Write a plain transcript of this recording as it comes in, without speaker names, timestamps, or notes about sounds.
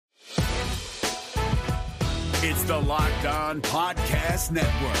It's the Locked On Podcast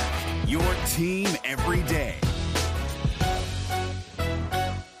Network, your team every day.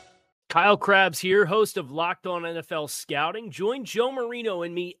 Kyle Krabs here, host of Locked On NFL Scouting. Join Joe Marino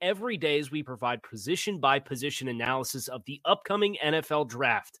and me every day as we provide position-by-position analysis of the upcoming NFL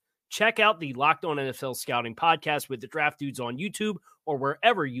Draft. Check out the Locked On NFL Scouting podcast with the Draft Dudes on YouTube or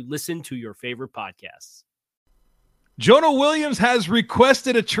wherever you listen to your favorite podcasts. Jonah Williams has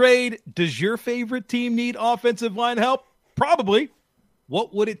requested a trade. Does your favorite team need offensive line help? Probably.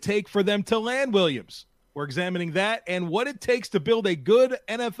 What would it take for them to land Williams? We're examining that and what it takes to build a good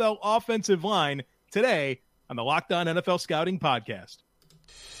NFL offensive line today on the Locked On NFL Scouting podcast.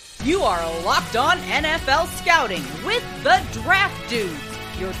 You are Locked On NFL Scouting with the Draft Dudes,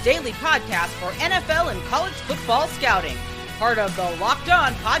 your daily podcast for NFL and college football scouting. Part of the Locked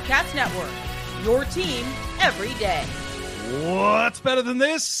On Podcast Network, your team every day. What's better than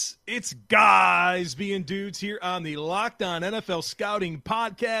this? It's guys being dudes here on the Locked On NFL Scouting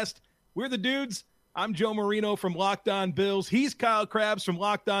podcast. We're the dudes. I'm Joe Marino from Locked On Bills. He's Kyle Krabs from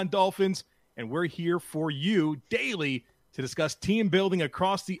Locked On Dolphins. And we're here for you daily to discuss team building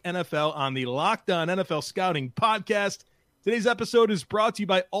across the NFL on the Locked On NFL Scouting podcast. Today's episode is brought to you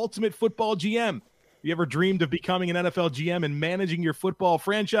by Ultimate Football GM. If you ever dreamed of becoming an NFL GM and managing your football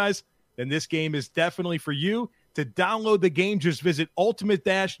franchise, then this game is definitely for you. To download the game, just visit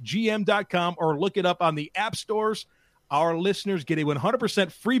ultimate-gm.com or look it up on the app stores. Our listeners get a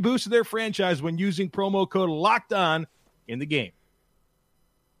 100% free boost of their franchise when using promo code Locked On in the game.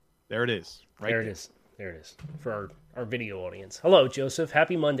 There it is. There it is for our video audience. Hello, Joseph.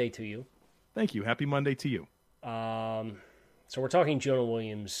 Happy Monday to you. Thank you. Happy Monday to you. So we're talking Jonah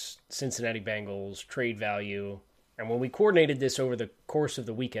Williams, Cincinnati Bengals, trade value. And when we coordinated this over the course of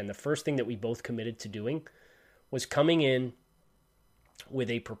the weekend, the first thing that we both committed to doing was coming in with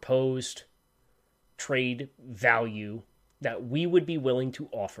a proposed trade value that we would be willing to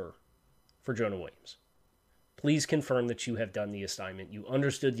offer for Jonah Williams. Please confirm that you have done the assignment. You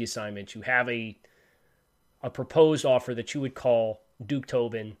understood the assignment. You have a proposed offer that you would call Duke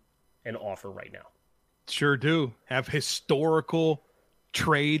Tobin an offer right now. Sure do. Have historical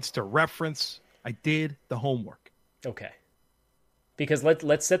trades to reference. I did the homework. Okay. Because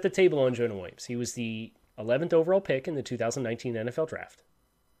let's set the table on Jonah Williams. He was the 11th overall pick in the 2019 NFL Draft.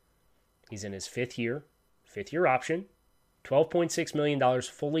 He's in his fifth year option, $12.6 million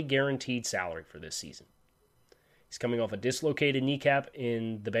fully guaranteed salary for this season. He's coming off a dislocated kneecap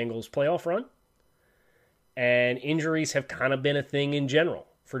in the Bengals playoff run, and injuries have kind of been a thing in general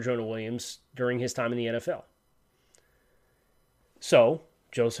for Jonah Williams during his time in the NFL. So,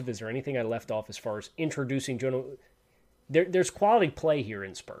 Joseph, is there anything I left off as far as introducing Jonah? There's quality play here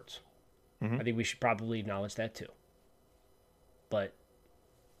in spurts. Mm-hmm. I think we should probably acknowledge that too. But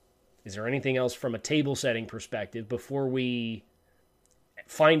is there anything else from a table-setting perspective before we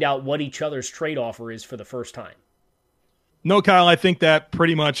find out what each other's trade offer is for the first time? No, Kyle, I think that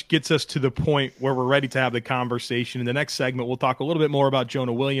pretty much gets us to the point where we're ready to have the conversation. In the next segment, we'll talk a little bit more about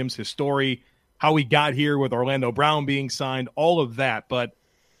Jonah Williams, his story, how he got here with Orlando Brown being signed, all of that. But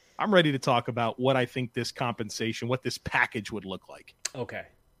I'm ready to talk about what I think this compensation, what this package would look like. Okay.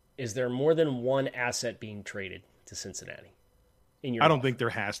 Is there more than one asset being traded to Cincinnati? I don't think there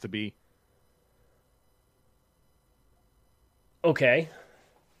has to be. Okay.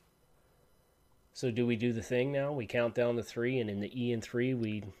 So do we do the thing now? We count down to 3, and in the E and 3,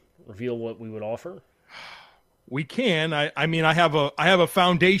 we reveal what we would offer? We can. I mean, I have a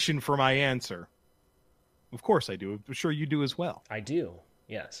foundation for my answer. Of course I do. I'm sure you do as well. I do,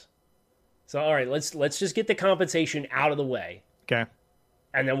 yes. So, all right, let's just get the compensation out of the way. Okay.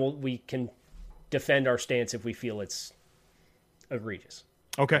 And then we can defend our stance if we feel it's egregious.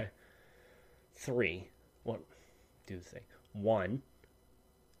 Okay. 3. What? Do the thing. 1,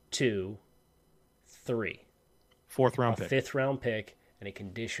 2, 3. Fourth round pick. Fifth round pick and a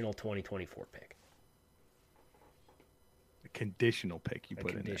conditional 2024 pick. A conditional pick you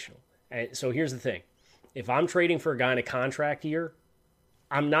put in there. And so here's the thing. If I'm trading for a guy in a contract year,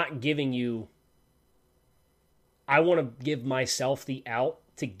 I'm not giving you... I want to give myself the out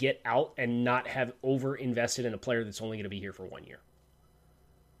to get out and not have over-invested in a player that's only going to be here for 1 year.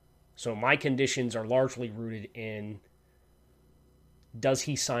 So my conditions are largely rooted in, does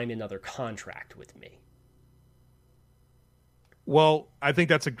he sign another contract with me? Well, I think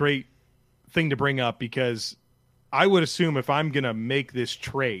that's a great thing to bring up because I would assume if I'm going to make this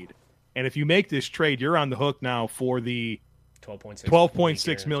trade, and if you make this trade, you're on the hook now for the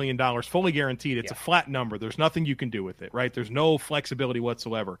 $12.6 million fully guaranteed. It's a flat number. There's nothing you can do with it, right? There's no flexibility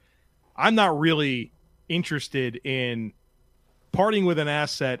whatsoever. I'm not really interested in parting with an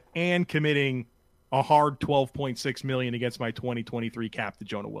asset and committing a hard $12.6 million against my 2023 cap to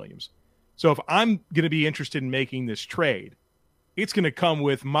Jonah Williams. So if I'm going to be interested in making this trade, it's going to come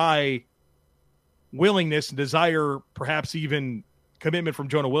with my willingness and desire, perhaps even commitment from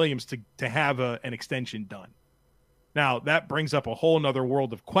Jonah Williams to have an extension done. Now, that brings up a whole nother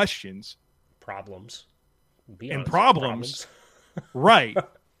world of questions. Problems. Problems. Right.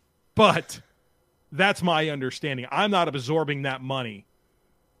 But that's my understanding. I'm not absorbing that money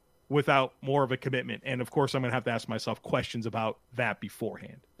without more of a commitment. And, of course, I'm going to have to ask myself questions about that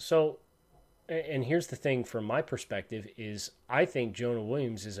beforehand. So, and here's the thing from my perspective is I think Jonah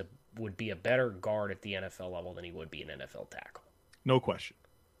Williams would be a better guard at the NFL level than he would be an NFL tackle. No question.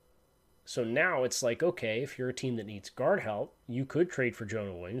 So now it's like, okay, if you're a team that needs guard help, you could trade for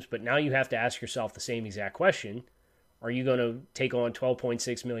Jonah Williams, but now you have to ask yourself the same exact question. Are you going to take on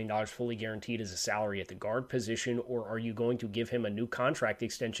 $12.6 million fully guaranteed as a salary at the guard position, or are you going to give him a new contract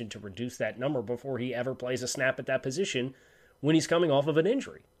extension to reduce that number before he ever plays a snap at that position when he's coming off of an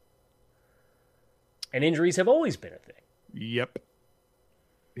injury? And injuries have always been a thing. Yep.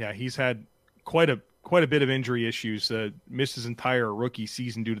 Yeah, he's had quite a bit of injury issues. Missed his entire rookie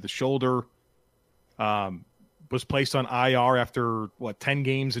season due to the shoulder. Was placed on IR after 10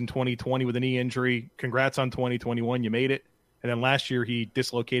 games in 2020 with a knee injury. Congrats on 2021, you made it. And then last year he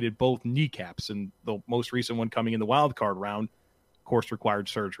dislocated both kneecaps, and the most recent one coming in the wild card round, of course, required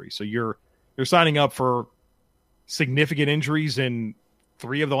surgery. So you're signing up for significant injuries in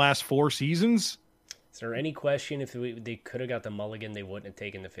 3 of the last 4 seasons. Is there any question if they could have got the mulligan, they wouldn't have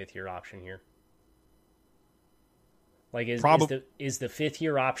taken the 5th-year option here? Like, is the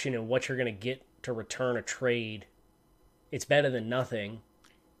 5th-year option and what you're going to get to return a trade, it's better than nothing,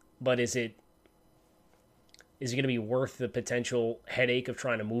 but is it going to be worth the potential headache of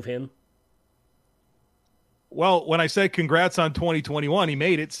trying to move him? Well, when I said congrats on 2021, he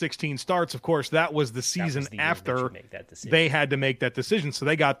made it 16 starts. Of course, that was the season after they had to make that decision. So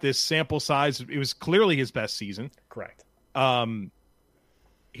they got this sample size. It was clearly his best season. Correct.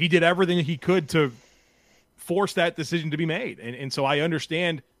 He did everything he could to force that decision to be made. And so I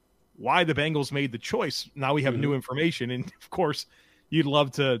understand why the Bengals made the choice. Now we have new information. And, of course, you'd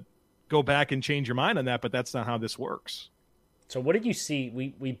love to go back and change your mind on that, but that's not how this works. So what did you see?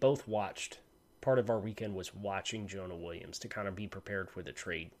 We both watched. Part of our weekend was watching Jonah Williams to kind of be prepared for the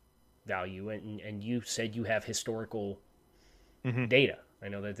trade value. And you said you have historical data. I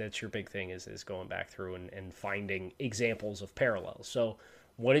know that's your big thing is going back through and finding examples of parallels. So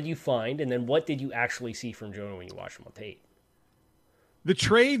what did you find? And then what did you actually see from Jonah when you watched him on tape?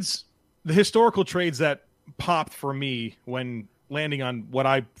 The historical trades that popped for me when landing on what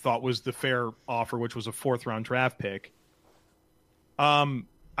I thought was the fair offer, which was a 4th-round draft pick.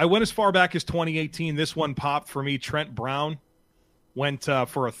 I went as far back as 2018. This one popped for me. Trent Brown went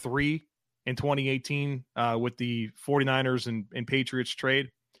for a 3 in 2018 with the 49ers and Patriots trade.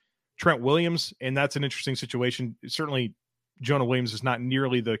 Trent Williams, and that's an interesting situation. Certainly, Jonah Williams is not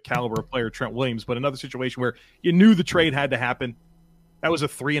nearly the caliber of player Trent Williams, but another situation where you knew the trade had to happen. That was a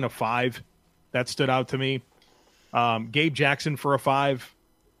 3 and a 5. That stood out to me. Gabe Jackson for a 5.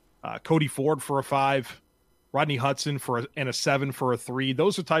 Cody Ford for a 5. Rodney Hudson and a 7 for a 3.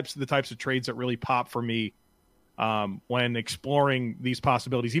 Those are the types of trades that really pop for me when exploring these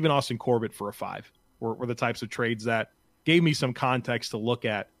possibilities. Even Austin Corbett for a 5 were the types of trades that gave me some context to look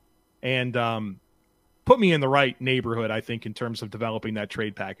at and put me in the right neighborhood, I think, in terms of developing that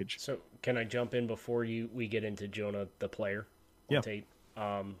trade package. So can I jump in before we get into Jonah, the player on tape?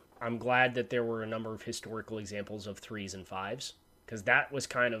 I'm glad that there were a number of historical examples of 3s and 5s because that was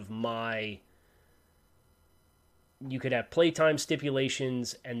kind of you could have playtime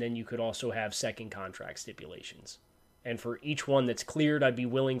stipulations, and then you could also have second contract stipulations. And for each one that's cleared, I'd be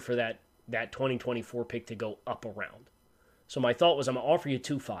willing for that 2024 pick to go up around. So my thought was I'm going to offer you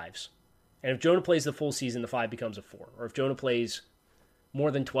 2 5s. And if Jonah plays the full season, the 5 becomes a 4. Or if Jonah plays more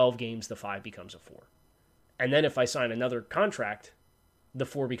than 12 games, the 5 becomes a 4. And then if I sign another contract, the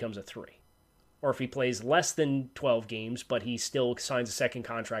 4 becomes a 3. Or if he plays less than 12 games, but he still signs a second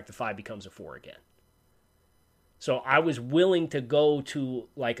contract, the 5 becomes a 4 again. So I was willing to go to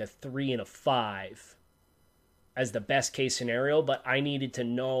like a 3 and a 5 as the best case scenario, but I needed to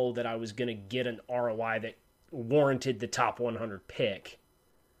know that I was going to get an ROI that warranted the top 100 pick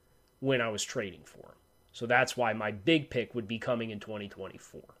when I was trading for him. So that's why my big pick would be coming in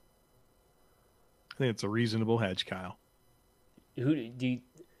 2024. I think it's a reasonable hedge, Kyle. If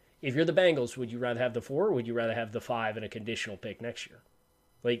you're the Bengals, would you rather have the 4 or would you rather have the 5 and a conditional pick next year?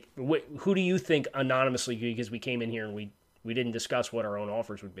 Like, who do you think anonymously, because we came in here and we didn't discuss what our own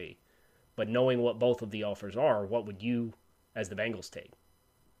offers would be, but knowing what both of the offers are, what would you, as the Bengals, take?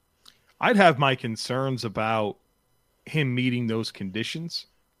 I'd have my concerns about him meeting those conditions,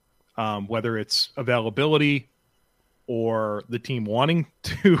 whether it's availability or the team wanting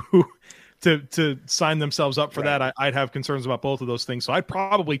to sign themselves up for that. I'd have concerns about both of those things. So I'd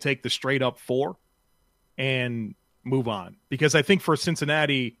probably take the straight up 4 and move on, because I think for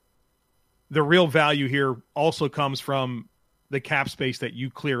Cincinnati, the real value here also comes from the cap space that you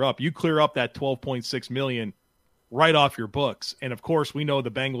clear up. You clear up that $12.6 million right off your books. And of course, we know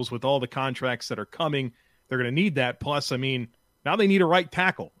the Bengals, with all the contracts that are coming, they're going to need that. Plus, I mean, now they need a right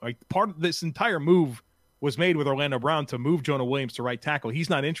tackle. Like, part of this entire move was made with Orlando Brown to move Jonah Williams to right tackle. He's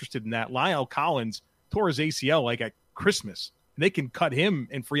not interested in that. Lyle Collins tore his ACL like at Christmas. They can cut him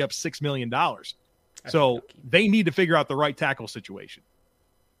and free up $6 million. So they need to figure out the right tackle situation.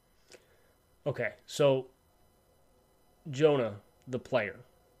 Okay, so Jonah, the player.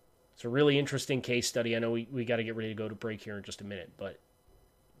 It's a really interesting case study. I know we got to get ready to go to break here in just a minute, but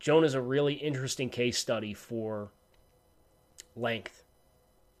Jonah's a really interesting case study for length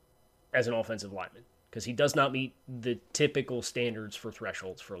as an offensive lineman, because he does not meet the typical standards for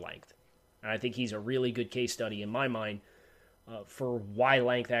thresholds for length. And I think he's a really good case study in my mind for why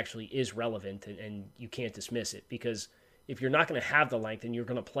length actually is relevant, and you can't dismiss it, because if you're not going to have the length and you're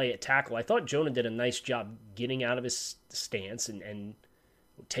going to play at tackle, I thought Jonah did a nice job getting out of his stance and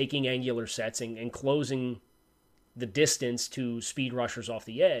taking angular sets and closing the distance to speed rushers off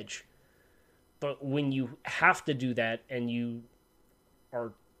the edge. But when you have to do that and you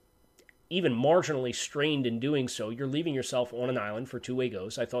are even marginally strained in doing so, you're leaving yourself on an island for two-way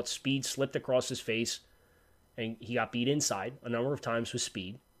goes. I thought speed slipped across his face, and he got beat inside a number of times with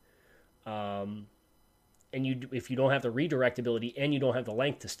speed. And if you don't have the redirect ability and you don't have the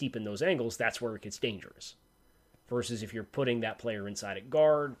length to steepen those angles, that's where it gets dangerous. Versus if you're putting that player inside at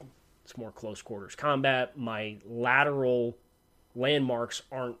guard, it's more close quarters combat. My lateral landmarks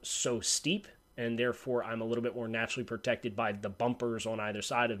aren't so steep, and therefore I'm a little bit more naturally protected by the bumpers on either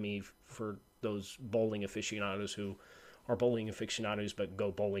side of me for those bowling aficionados who are bowling aficionados but go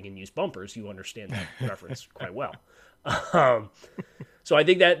bowling and use bumpers. You understand that reference quite well. So I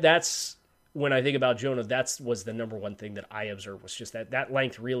think that's, when I think about Jonah, that was the number one thing that I observed, was just that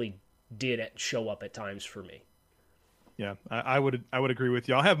length really did show up at times for me. Yeah, I would agree with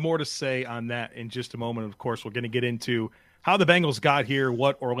you. I'll have more to say on that in just a moment. Of course, we're going to get into how the Bengals got here,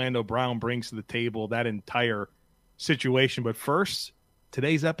 what Orlando Brown brings to the table, that entire situation. But first,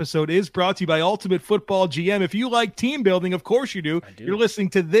 today's episode is brought to you by Ultimate Football GM. If you like team building, of course you do. You're listening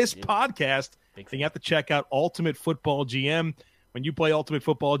to this podcast, then you have to check out Ultimate Football GM. When you play Ultimate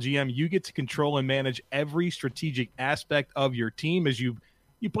Football GM, you get to control and manage every strategic aspect of your team as you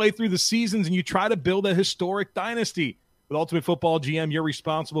play through the seasons and you try to build a historic dynasty. With Ultimate Football GM, you're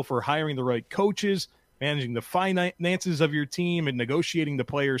responsible for hiring the right coaches, managing the finances of your team, and negotiating the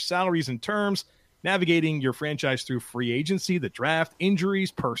players' salaries and terms, navigating your franchise through free agency, the draft, injuries,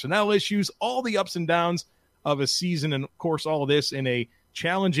 personnel issues, all the ups and downs of a season, and, of course, all of this in a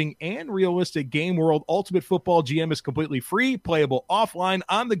challenging and realistic game world. Ultimate Football GM is completely free, playable offline,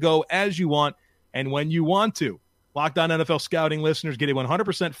 on the go, as you want and when you want to. Locked On NFL Scouting listeners get a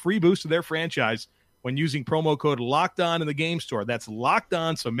 100% free boost to their franchise when using promo code Locked On in the game store. That's Locked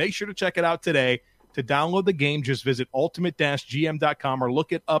On, so make sure to check it out today. To download the game, just visit ultimate-gm.com or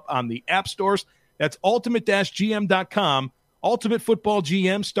look it up on the app stores. That's ultimate-gm.com. Ultimate Football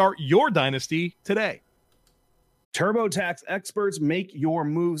GM, start your dynasty today. TurboTax experts, make your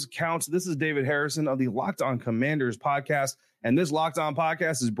moves count. This is David Harrison of the Locked On Commanders podcast, and this Locked On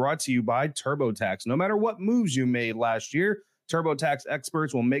podcast is brought to you by TurboTax. No matter what moves you made last year, TurboTax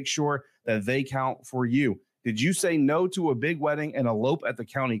experts will make sure that they count for you. Did you say no to a big wedding and elope at the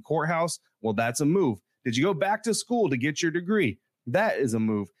county courthouse? Well, that's a move. Did you go back to school to get your degree? That is a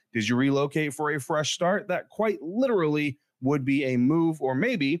move. Did you relocate for a fresh start? That quite literally would be a move. Or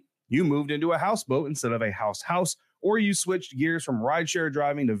maybe you moved into a houseboat instead of a house, or you switched gears from rideshare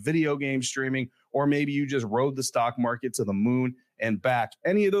driving to video game streaming, or maybe you just rode the stock market to the moon and back.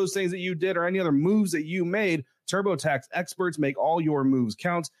 Any of those things that you did or any other moves that you made, TurboTax experts make all your moves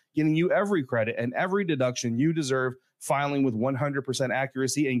count, getting you every credit and every deduction you deserve, filing with 100%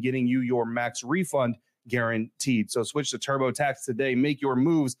 accuracy, and getting you your max refund guaranteed. So switch to TurboTax today. Make your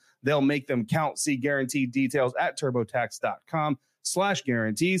moves. They'll make them count. See guaranteed details at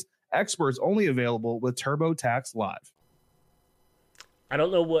turbotax.com/guarantees. Experts only available with TurboTax Live. I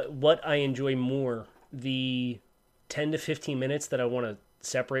don't know what I enjoy more, the 10 to 15 minutes that I want to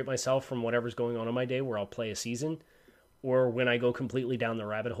separate myself from whatever's going on in my day where I'll play a season, or when I go completely down the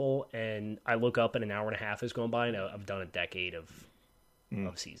rabbit hole and I look up and an hour and a half has gone by and I've done a decade of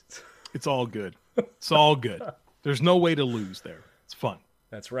seasons. It's all good. It's all good. There's no way to lose there. It's fun.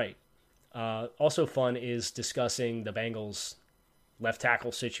 That's right. Also fun is discussing the Bengals left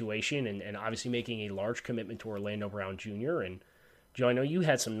tackle situation and obviously making a large commitment to Orlando Brown Jr. And Joe, I know you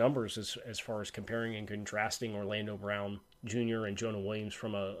had some numbers as far as comparing and contrasting Orlando Brown Jr. and Jonah Williams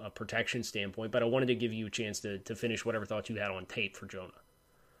from a protection standpoint, but I wanted to give you a chance to finish whatever thoughts you had on tape for Jonah.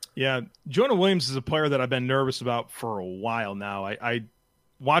 Yeah, Jonah Williams is a player that I've been nervous about for a while now. I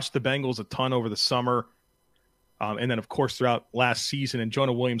watched the Bengals a ton over the summer, and then, of course, throughout last season, and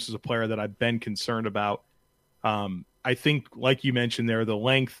Jonah Williams is a player that I've been concerned about. I think, like you mentioned there, the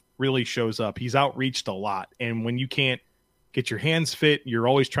length really shows up. He's outreached a lot, and when you can't get your hands fit, you're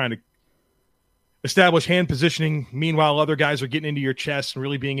always trying to establish hand positioning. Meanwhile, other guys are getting into your chest and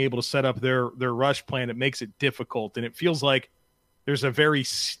really being able to set up their rush plan. It makes it difficult, and it feels like there's a very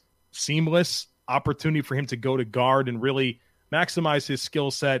seamless opportunity for him to go to guard and really maximize his skill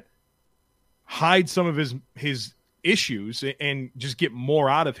set, hide some of his issues, and just get more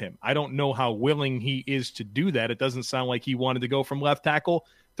out of him. I don't know how willing he is to do that. It doesn't sound like he wanted to go from left tackle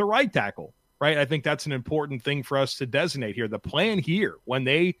to right tackle, right? I think that's an important thing for us to designate here. The plan here, when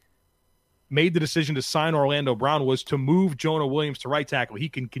they made the decision to sign Orlando Brown, was to move Jonah Williams to right tackle. He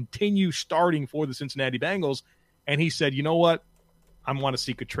can continue starting for the Cincinnati Bengals, and he said, you know what? I want to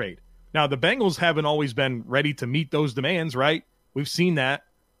seek a trade. Now, the Bengals haven't always been ready to meet those demands, right? We've seen that,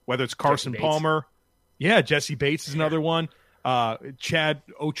 whether it's Carson Palmer. Yeah, Jesse Bates is another one. Chad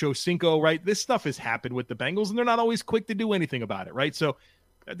Ochocinco, right? This stuff has happened with the Bengals, and they're not always quick to do anything about it, right? So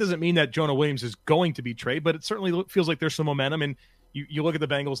that doesn't mean that Jonah Williams is going to be traded, but it certainly feels like there's some momentum, and you look at the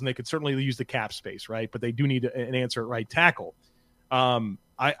Bengals, and they could certainly use the cap space, right? But they do need an answer at right tackle. I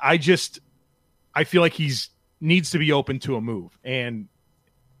feel like needs to be open to a move, and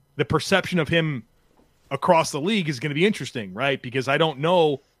the perception of him across the league is going to be interesting, right? Because I don't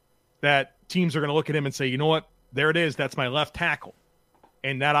know that teams are going to look at him and say, you know what, there it is, that's my left tackle.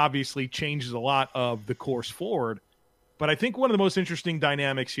 And that obviously changes a lot of the course forward. But I think one of the most interesting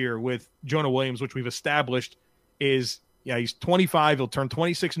dynamics here with Jonah Williams, which we've established, is, he's 25, he'll turn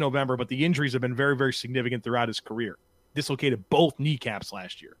 26 in November, but the injuries have been very, very significant throughout his career. Dislocated both kneecaps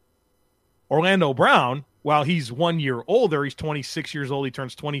last year. Orlando Brown, while he's 1 year older, he's 26 years old, he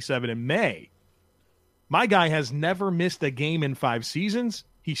turns 27 in May. My guy has never missed a game in 5 seasons.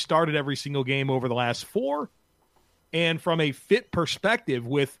 He started every single game over the last 4. And from a fit perspective,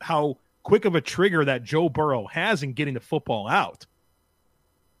 with how quick of a trigger that Joe Burrow has in getting the football out,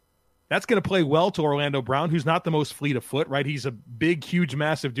 that's going to play well to Orlando Brown, who's not the most fleet of foot, right? He's a big, huge,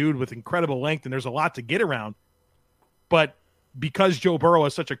 massive dude with incredible length, and there's a lot to get around. But because Joe Burrow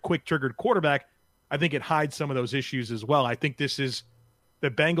is such a quick-triggered quarterback, I think it hides some of those issues as well. I think this is the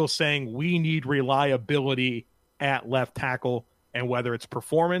Bengals saying we need reliability at left tackle, and whether it's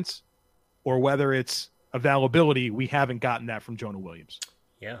performance or whether it's availability, we haven't gotten that from Jonah Williams.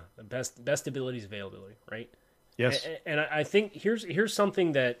 Yeah, the best ability is availability, right? Yes. And I think here's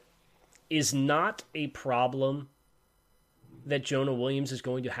something that is not a problem that Jonah Williams is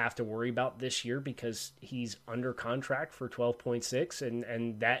going to have to worry about this year, because he's under contract for 12.6,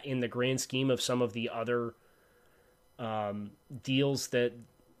 and that, in the grand scheme of some of the other deals that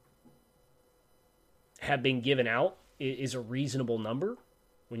have been given out, is a reasonable number.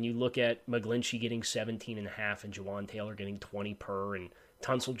 When you look at McGlinchey getting 17.5 and Jawan Taylor getting 20 per, and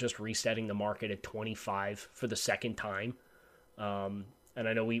Tunsil just resetting the market at 25 for the second time. And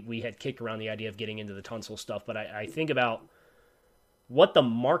I know we had kicked around the idea of getting into the Tunsil stuff, but I think about what the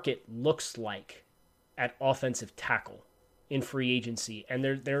market looks like at offensive tackle in free agency. And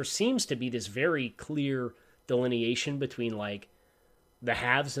there seems to be this very clear delineation between like the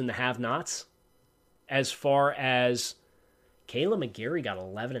haves and the have-nots, as far as Kaleb McGary got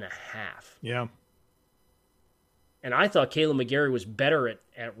 11.5. Yeah. And I thought Kaleb McGary was better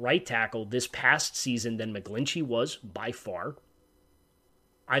at right tackle this past season than McGlinchey was, by far.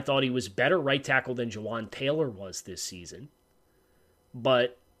 I thought he was better right tackle than Jawan Taylor was this season.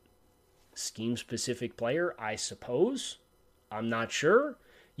 But scheme-specific player, I suppose. I'm not sure.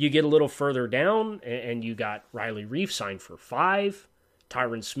 You get a little further down, and you got Riley Reif signed for 5,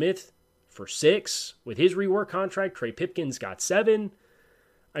 Tyron Smith for 6 with his rework contract. Trey Pipkins got 7.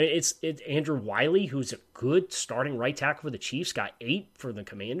 I mean, it's Andrew Wiley, who's a good starting right tackle for the Chiefs, got 8 for the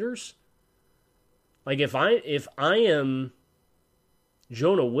Commanders. Like, if I am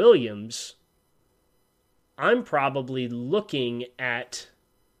Jonah Williams, I'm probably looking at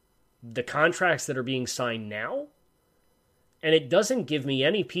the contracts that are being signed now, and it doesn't give me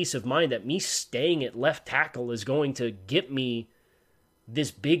any peace of mind that me staying at left tackle is going to get me this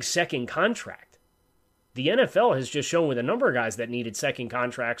big second contract. The NFL has just shown with a number of guys that needed second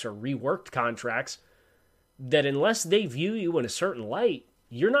contracts or reworked contracts that unless they view you in a certain light,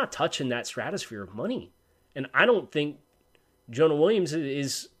 you're not touching that stratosphere of money. And I don't think Jonah Williams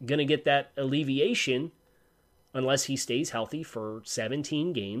is going to get that alleviation unless he stays healthy for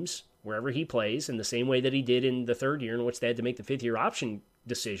 17 games wherever he plays, in the same way that he did in the third year in which they had to make the fifth-year option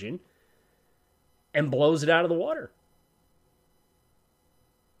decision, and blows it out of the water.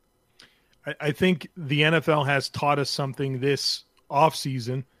 I think the NFL has taught us something this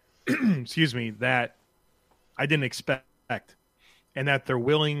offseason, excuse me, that I didn't expect, and that they're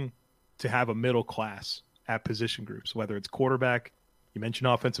willing to have a middle class at position groups, whether it's quarterback, you mentioned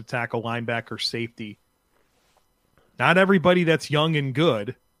offensive tackle, linebacker, safety. Not everybody that's young and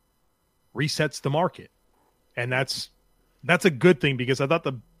good resets the market. And that's a good thing, because I thought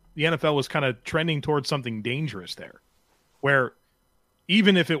the NFL was kind of trending towards something dangerous there, where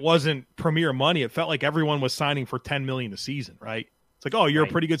even if it wasn't premier money, it felt like everyone was signing for $10 million a season, right? It's like, oh, you're a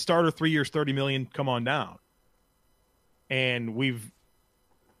pretty good starter, 3 years, $30 million, come on down. And we've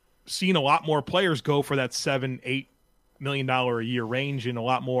seen a lot more players go for that $7-8 million a year range, and a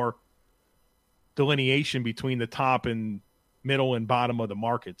lot more delineation between the top and middle and bottom of the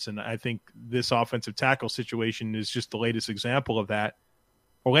markets. And I think this offensive tackle situation is just the latest example of that.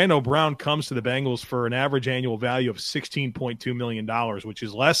 Orlando Brown comes to the Bengals for an average annual value of $16.2 million, which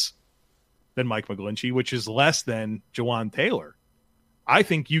is less than Mike McGlinchey, which is less than Jawan Taylor. I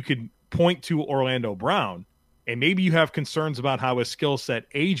think you could point to Orlando Brown, and maybe you have concerns about how his skill set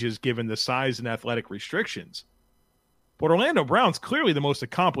ages given the size and athletic restrictions. But Orlando Brown's clearly the most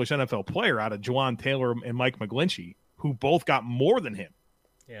accomplished NFL player out of Jawan Taylor and Mike McGlinchey, who both got more than him.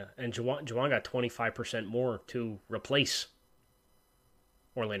 Yeah, and Jawan got 25% more to replace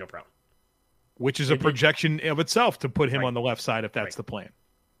Orlando Brown, which is a projection of itself to put him on the left side if that's the plan.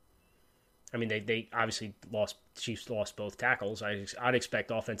 I mean, they obviously Chiefs lost both tackles. I'd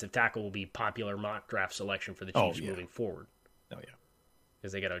expect offensive tackle will be popular mock draft selection for the Chiefs moving forward. Oh, yeah.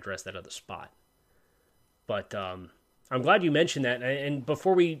 Because they got to address that other spot. But I'm glad you mentioned that. And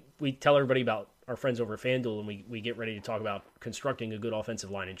before we tell everybody about our friends over at FanDuel and we get ready to talk about constructing a good offensive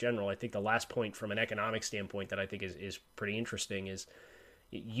line in general, I think the last point from an economic standpoint that I think is pretty interesting is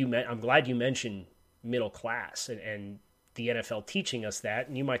I'm glad you mentioned middle class and the NFL teaching us that.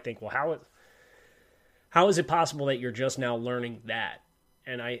 And you might think, well, how is it possible that you're just now learning that?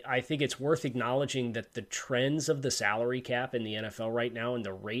 And I think it's worth acknowledging that the trends of the salary cap in the NFL right now and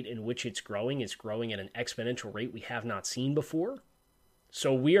the rate in which it's growing at an exponential rate we have not seen before.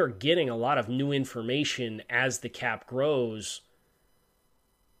 So we are getting a lot of new information as the cap grows,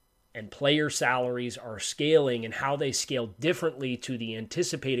 and player salaries are scaling, and how they scale differently to the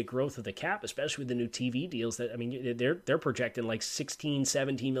anticipated growth of the cap, especially with the new TV deals. That, I mean, they're projecting like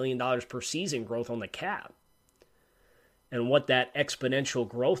 $16-17 million per season growth on the cap. And what that exponential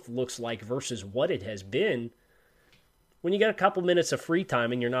growth looks like versus what it has been, when you got a couple minutes of free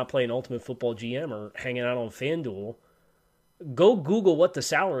time and you're not playing Ultimate Football GM or hanging out on FanDuel, go Google what the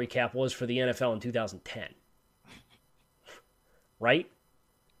salary cap was for the NFL in 2010. Right?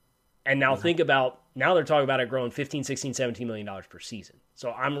 And now think about, now they're talking about it growing $15, $16, $17 million per season.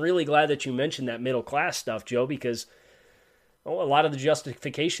 So I'm really glad that you mentioned that middle class stuff, Joe, because a lot of the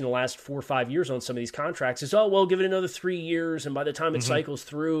justification the last 4 or 5 years on some of these contracts is, well, give it another 3 years, and by the time it cycles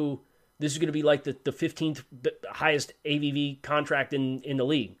through, this is going to be like the 15th highest AVV contract in the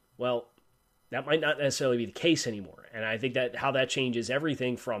league. Well, that might not necessarily be the case anymore. And I think that how that changes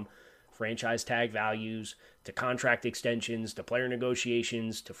everything from franchise tag values to contract extensions to player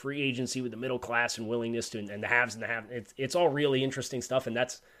negotiations to free agency with the middle class and willingness to, and the haves and the have. It's all really interesting stuff, and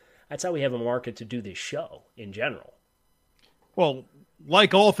that's how we have a market to do this show in general. Well,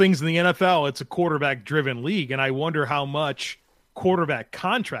 like all things in the NFL, it's a quarterback-driven league, and I wonder how much quarterback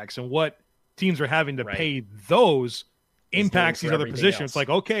contracts and what teams are having to pay those impacts these other positions. It's like,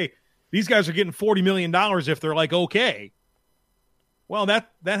 okay, these guys are getting $40 million if they're like, okay. Well, that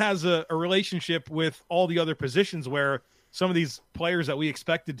has a relationship with all the other positions where some of these players that we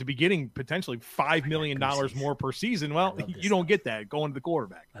expected to be getting potentially $5 million more per season, well, you don't get that going to the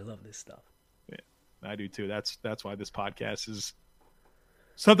quarterback. I love this stuff. Yeah, I do too. That's why this podcast is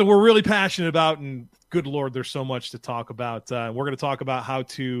something we're really passionate about, and good Lord, there's so much to talk about. We're going to talk about how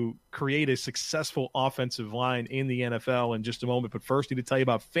to create a successful offensive line in the NFL in just a moment. But first, I need to tell you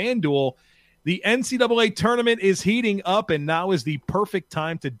about FanDuel. The NCAA tournament is heating up, and now is the perfect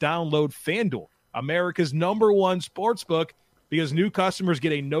time to download FanDuel, America's #1 sportsbook, because new customers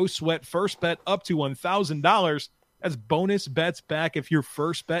get a no-sweat first bet up to $1,000 as bonus bets back if your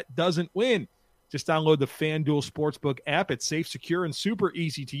first bet doesn't win. Just download the FanDuel Sportsbook app. It's safe, secure, and super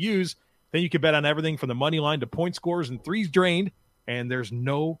easy to use. Then you can bet on everything from the money line to point scores and threes drained, and there's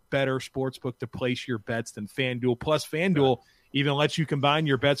no better sportsbook to place your bets than FanDuel. Plus, FanDuel even lets you combine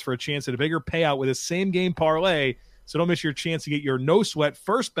your bets for a chance at a bigger payout with a same-game parlay. So don't miss your chance to get your no-sweat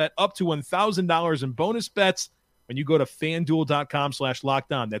first bet up to $1,000 in bonus bets when you go to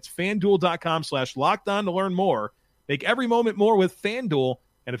FanDuel.com/lockedon. That's FanDuel.com/lockedon to learn more. Make every moment more with FanDuel,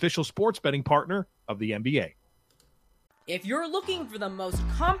 an official sports betting partner of the NBA. If you're looking for the most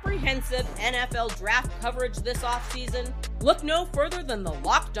comprehensive NFL draft coverage this offseason, look no further than the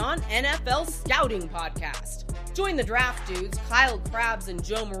Locked On NFL Scouting Podcast. Join the draft dudes, Kyle Krabs and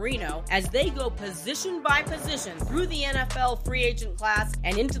Joe Marino, as they go position by position through the NFL free agent class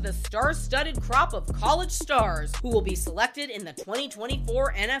and into the star-studded crop of college stars who will be selected in the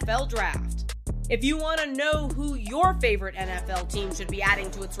 2024 NFL Draft. If you want to know who your favorite NFL team should be adding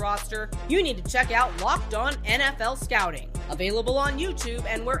to its roster, you need to check out Locked On NFL Scouting, available on YouTube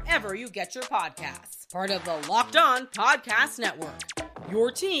and wherever you get your podcasts. Part of the Locked On Podcast Network,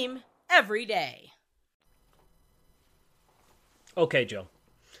 your team every day. Okay, Joe.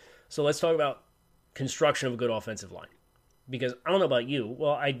 So let's talk about construction of a good offensive line. Because I don't know about you.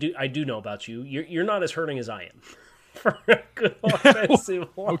 Well, I do know about you. You're not as hurting as I am for a good offensive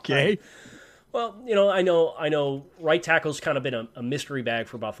line. Okay. Well, I know right tackle's kind of been a mystery bag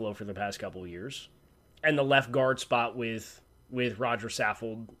for Buffalo for the past couple of years. And the left guard spot with Roger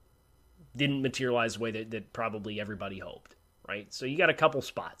Saffold didn't materialize the way that probably everybody hoped, right? So you got a couple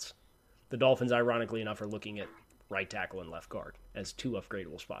spots. The Dolphins, ironically enough, are looking at right tackle and left guard as two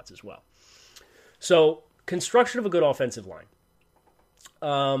upgradable spots as well. So, construction of a good offensive line.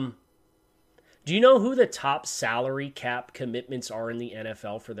 Do you know who the top salary cap commitments are in the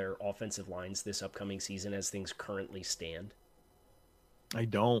NFL for their offensive lines this upcoming season as things currently stand? I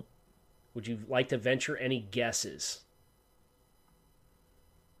don't. Would you like to venture any guesses?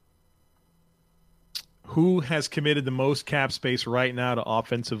 Who has committed the most cap space right now to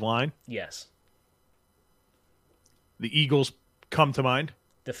offensive line? Yes. The Eagles come to mind.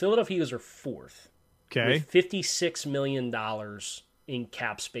 The Philadelphia Eagles are fourth. Okay. With $56 million in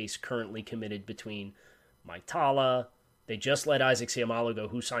cap space currently committed between Mike Talla. They just let Isaac Seumalo go,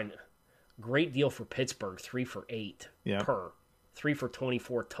 who signed a great deal for Pittsburgh, 3 for $8 per. 3 for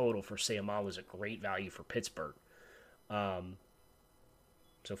 $24 total for Seumalo is a great value for Pittsburgh.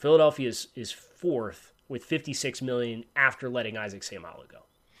 So Philadelphia is fourth with $56 million after letting Isaac Seumalo go.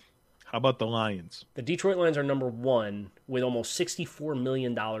 How about the Lions? The Detroit Lions are number one with almost $64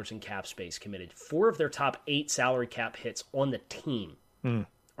 million in cap space committed. 4 of their top 8 salary cap hits on the team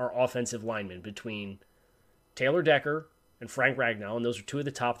are offensive linemen between Taylor Decker and Frank Ragnow, and those are 2 of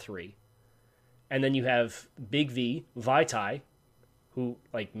the top 3. And then you have Big V, Vaitai, who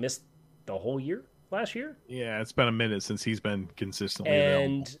missed the whole year last year. Yeah, it's been a minute since he's been consistently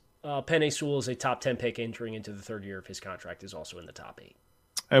available. And Penei Sewell is a top 10 pick entering into the third year of his contract, is also in the top 8.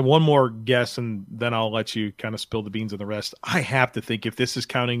 I have one more guess, and then I'll let you kind of spill the beans on the rest. I have to think if this is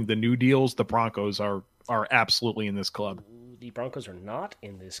counting the new deals, the Broncos are absolutely in this club. The Broncos are not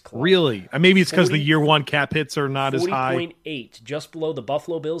in this club. Really? Maybe it's because the year one cap hits are not as high. 40.8, just below the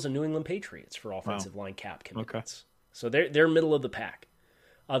Buffalo Bills and New England Patriots for offensive line cap commitments. Okay. So they're middle of the pack.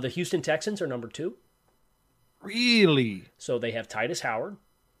 The Houston Texans are number 2. Really? So they have Titus Howard.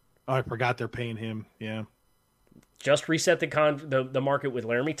 Oh, I forgot they're paying him. Yeah. Just reset the market with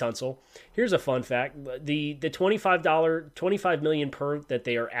Laramie Tunsil. Here's a fun fact: the $25 million per that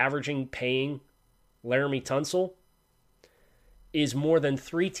they are averaging paying Laramie Tunsil is more than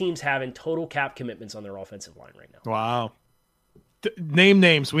 3 teams have in total cap commitments on their offensive line right now. Wow! Name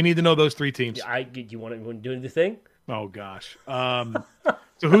names. We need to know those 3 teams. You want to do the thing? Oh gosh.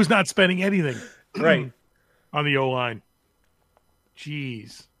 So who's not spending anything? Right on the O line.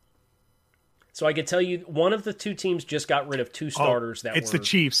 Jeez. So I could tell you one of the 2 teams just got rid of 2 starters. It's the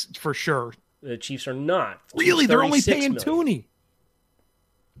Chiefs for sure. The Chiefs are not. Really? They're only paying million. Tooney.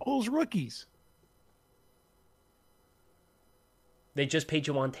 All those rookies. They just paid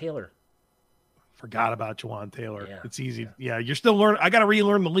Jawan Taylor. Forgot about Jawan Taylor. Yeah. It's easy. Yeah, you're still learning. I got to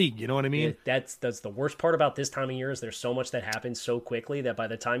relearn the league. You know what I mean? That's the worst part about this time of year is there's so much that happens so quickly that by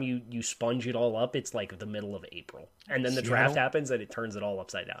the time you sponge it all up, it's like the middle of April. And then the draft happens and it turns it all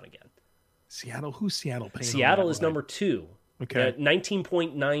upside down again. Seattle? Who's Seattle paying? Seattle is number 2. Okay.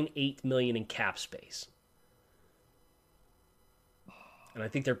 $19.98 million in cap space. And I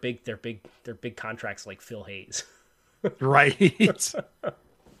think they're big contracts like Phil Hayes. Right.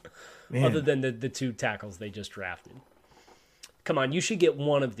 Other than the 2 tackles they just drafted. Come on, you should get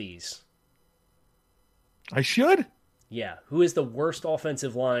one of these. I should? Yeah. Who is the worst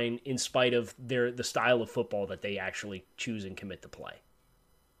offensive line in spite of the style of football that they actually choose and commit to play?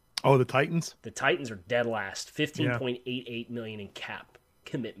 Oh, the Titans? The Titans are dead last. $15.88 million in cap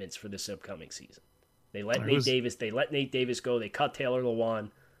commitments for this upcoming season. They let Nate Davis go. They cut Taylor Lewan.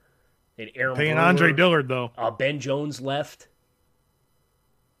 They had Aaron paying Brewer. Andre Dillard, though. Ben Jones left.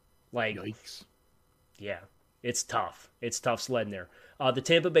 Yikes. Yeah, it's tough. It's tough sledding there. The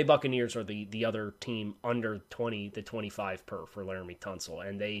Tampa Bay Buccaneers are the other team under 20 to 25 per for Laramie Tunsil,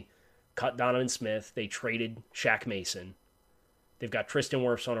 and they cut Donovan Smith. They traded Shaq Mason. They've got Tristan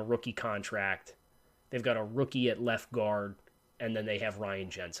Wirfs on a rookie contract. They've got a rookie at left guard, and then they have Ryan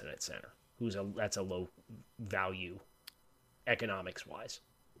Jensen at center, that's a low value economics wise.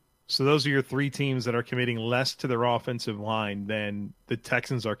 So those are your three teams that are committing less to their offensive line than the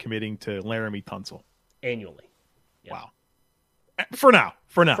Texans are committing to Laramie Tunsil Annually. Yep. Wow. For now.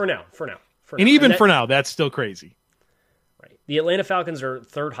 And even for now, that's still crazy. Right. The Atlanta Falcons are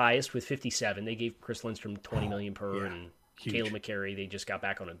third highest with 57. They gave Chris Lindstrom $20 million per, and huge. Caleb McCary, they just got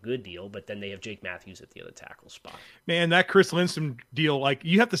back on a good deal, but then they have Jake Matthews at the other tackle spot. Man, that Chris Lindstrom deal,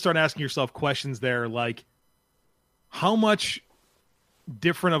 you have to start asking yourself questions there, how much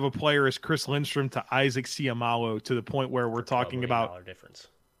different of a player is Chris Lindstrom to Isaac Siamalo, to the point where we're talking about difference.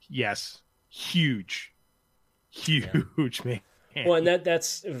 Yes, huge, man. Well, and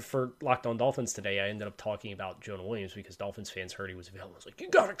that's for Locked On Dolphins today. I ended up talking about Jonah Williams because Dolphins fans heard he was available. I was like, you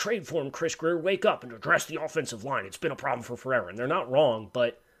got to trade for him, Chris Greer. Wake up and address the offensive line. It's been a problem for forever. And they're not wrong,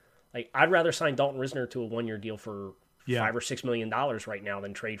 but I'd rather sign Dalton Risner to a 1-year deal for $5 or $6 million right now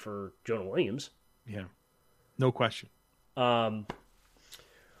than trade for Jonah Williams. Yeah, no question. I'd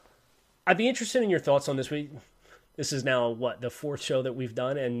be interested in your thoughts on this week. This is now, the fourth show that we've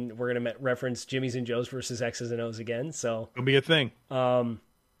done, and we're going to reference Jimmy's and Joe's versus X's and O's again. So it'll be a thing.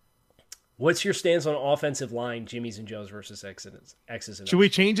 What's your stance on offensive line, Jimmy's and Joe's versus X's and O's? Should we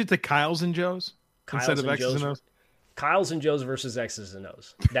change it to Kyle's and Joe's instead of X's and O's? Kyle's and Joe's versus X's and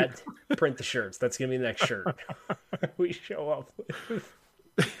O's. That print the shirts. That's going to be the next shirt we show up with.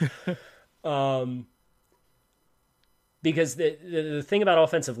 Because the thing about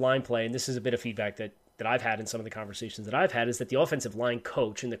offensive line play, and this is a bit of feedback that I've had in some of the conversations that I've had, is that the offensive line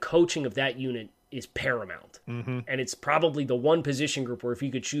coach and the coaching of that unit is paramount. Mm-hmm. And it's probably the one position group where if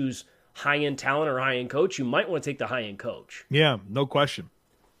you could choose high-end talent or high-end coach, you might want to take the high-end coach. Yeah, no question.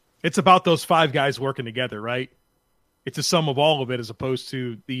 It's about those five guys working together, right? It's a sum of all of it as opposed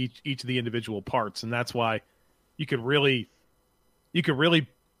to each of the individual parts. And that's why you could really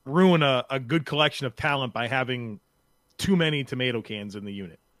ruin a good collection of talent by having too many tomato cans in the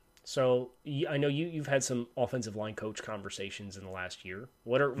unit. So I know you've had some offensive line coach conversations in the last year.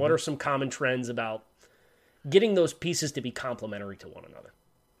 What are some common trends about getting those pieces to be complementary to one another?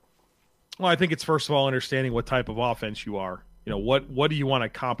 Well, I think it's first of all understanding what type of offense you are. What do you want to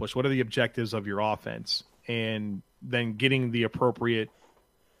accomplish? What are the objectives of your offense? And then getting the appropriate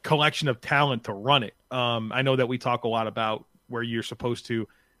collection of talent to run it. I know that we talk a lot about where you're supposed to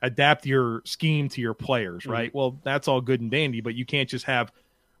adapt your scheme to your players, right? Mm-hmm. Well, that's all good and dandy, but you can't just have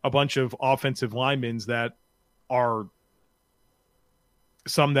a bunch of offensive linemen that are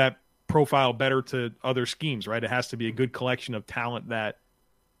some that profile better to other schemes, right? It has to be a good collection of talent that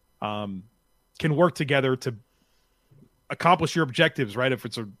can work together to accomplish your objectives, right? If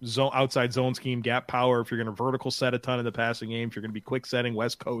it's a outside zone scheme, gap power, if you're going to vertical set a ton in the passing game, if you're going to be quick setting,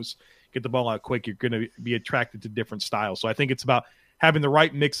 West Coast, get the ball out quick, you're going to be attracted to different styles. So I think it's about having the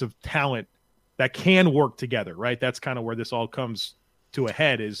right mix of talent that can work together, right? That's kind of where this all comes to a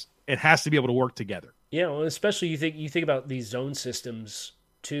head, is it has to be able to work together. Yeah, well, especially you think about these zone systems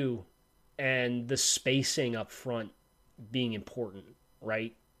too, and the spacing up front being important,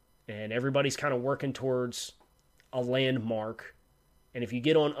 right? And everybody's kind of working towards a landmark. And if you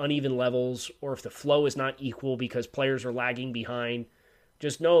get on uneven levels, or if the flow is not equal because players are lagging behind,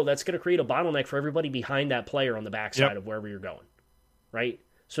 just know that's going to create a bottleneck for everybody behind that player on the backside of wherever you're going, right?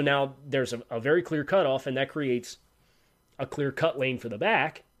 So now there's a very clear cutoff, and that creates a clear cut lane for the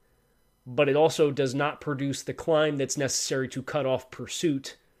back, but it also does not produce the climb that's necessary to cut off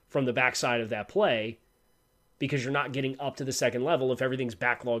pursuit from the backside of that play, because you're not getting up to the second level if everything's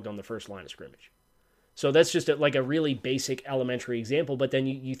backlogged on the first line of scrimmage. So that's just a really basic elementary example, but then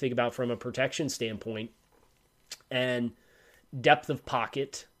you think about from a protection standpoint and depth of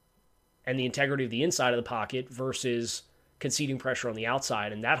pocket and the integrity of the inside of the pocket versus conceding pressure on the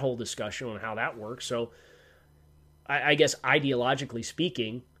outside, and that whole discussion on how that works. So I guess ideologically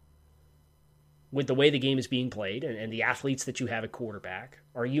speaking, with the way the game is being played and the athletes that you have at quarterback,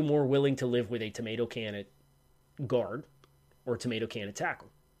 are you more willing to live with a tomato can at guard or a tomato can at tackle?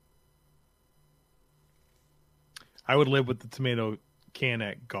 I would live with the tomato can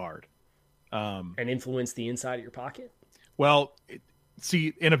at guard. And influence the inside of your pocket? Well,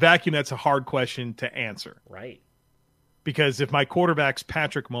 see, in a vacuum, that's a hard question to answer. Right. Because if my quarterback's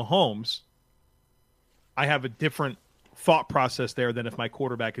Patrick Mahomes, I have a different thought process there than if my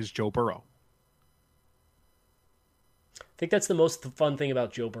quarterback is Joe Burrow. I think that's the most fun thing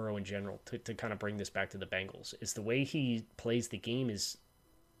about Joe Burrow in general, to kind of bring this back to the Bengals, is the way he plays the game is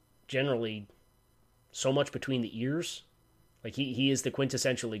generally so much between the ears. Like he is the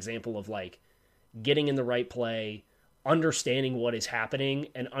quintessential example of like getting in the right play, understanding what is happening,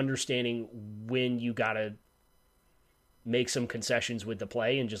 and understanding when you got to make some concessions with the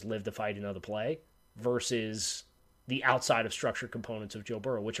play and just live to fight another play, versus the outside of structure components of Joe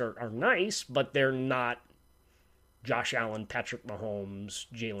Burrow, which are nice, but they're not Josh Allen, Patrick Mahomes,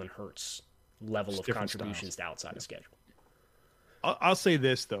 Jalen Hurts level of contributions to outside of schedule. I'll say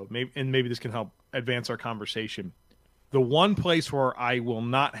this, though, maybe this can help advance our conversation. The one place where I will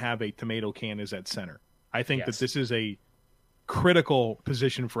not have a tomato can is at center. I think that this is a critical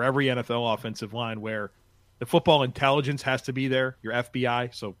position for every NFL offensive line where the football intelligence has to be there, your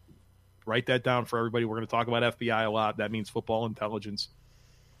FBI. So write that down for everybody. We're going to talk about FBI a lot. That means football intelligence.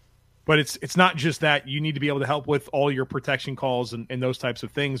 But it's not just that. You need to be able to help with all your protection calls and those types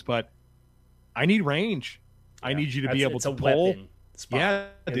of things. But I need range. Yeah, I need you to be able to pull. Yeah,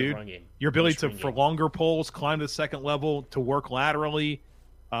 dude. Your ability for longer pulls, climb to the second level, to work laterally.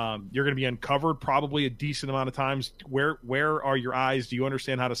 You're going to be uncovered probably a decent amount of times. Where are your eyes? Do you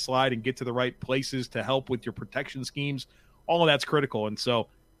understand how to slide and get to the right places to help with your protection schemes? All of that's critical. And so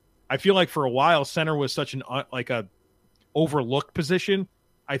I feel like for a while, center was such a overlooked position.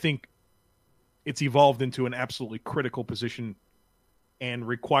 I think it's evolved into an absolutely critical position and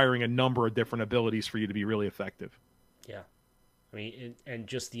requiring a number of different abilities for you to be really effective. Yeah. I mean, and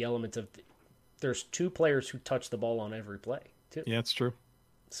just the element of there's two players who touch the ball on every play, too. Yeah, it's true.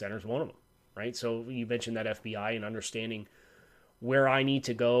 Center's one of them, right? So you mentioned that FBI and understanding where I need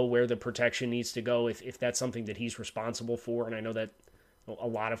to go, where the protection needs to go, if that's something that he's responsible for. And I know that a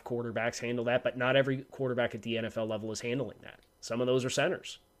lot of quarterbacks handle that, but not every quarterback at the NFL level is handling that. Some of those are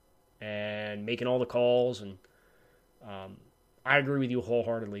centers and making all the calls. And I agree with you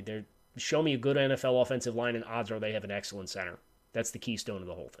wholeheartedly. Show me a good NFL offensive line, and odds are they have an excellent center. That's the keystone of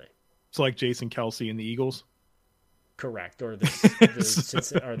the whole thing. It's like Jason Kelsey and the Eagles. Correct, or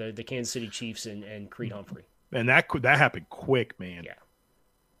the Kansas City Chiefs and Creed Humphrey. And that happened quick, man. Yeah,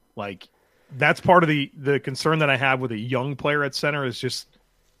 like that's part of the concern that I have with a young player at center is just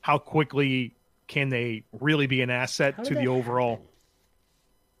how quickly can they really be an asset to the overall.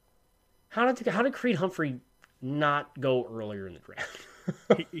 Happen? How did Creed Humphrey not go earlier in the draft?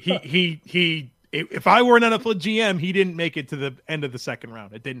 he if I were an NFL GM, he didn't make it to the end of the second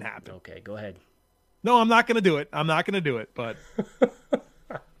round. It didn't happen. Okay, go ahead. No, I'm not going to do it. But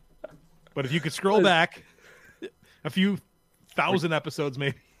but if you could scroll back a few thousand episodes,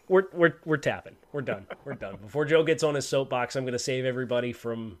 maybe. We're tapping. We're done. Before Joe gets on his soapbox, I'm going to save everybody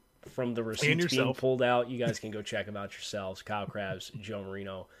from the receipts being pulled out. You guys can go check them out yourselves. Kyle Krabs, Joe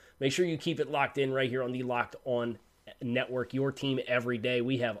Marino. Make sure you keep it locked in right here on the Locked On Network, your team every day.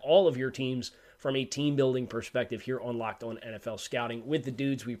 We have all of your teams from a team building perspective here on Locked On NFL Scouting with the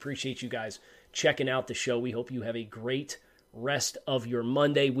dudes. We appreciate you guys checking out the show. We hope you have a great rest of your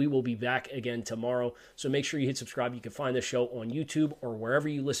Monday. We will be back again tomorrow, so make sure you hit subscribe. You can find the show on YouTube or wherever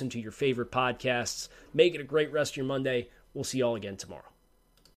you listen to your favorite podcasts. Make it a great rest of your Monday. We'll see y'all again tomorrow.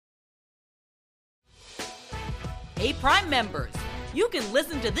 Hey, Prime members, you can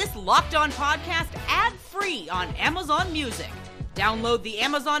listen to this Locked On podcast ad-free on Amazon Music. Download the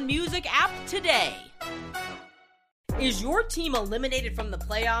Amazon Music app today. Is your team eliminated from the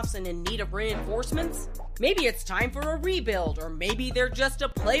playoffs and in need of reinforcements? Maybe it's time for a rebuild, or maybe they're just a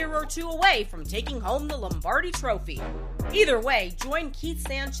player or two away from taking home the Lombardi Trophy. Either way, join Keith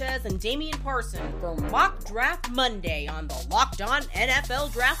Sanchez and Damian Parson for Mock Draft Monday on the Locked On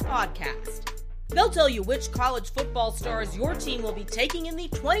NFL Draft Podcast. They'll tell you which college football stars your team will be taking in the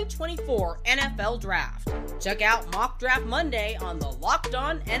 2024 NFL Draft. Check out Mock Draft Monday on the Locked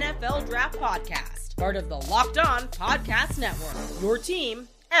On NFL Draft Podcast, part of the Locked On Podcast Network, your team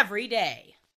every day.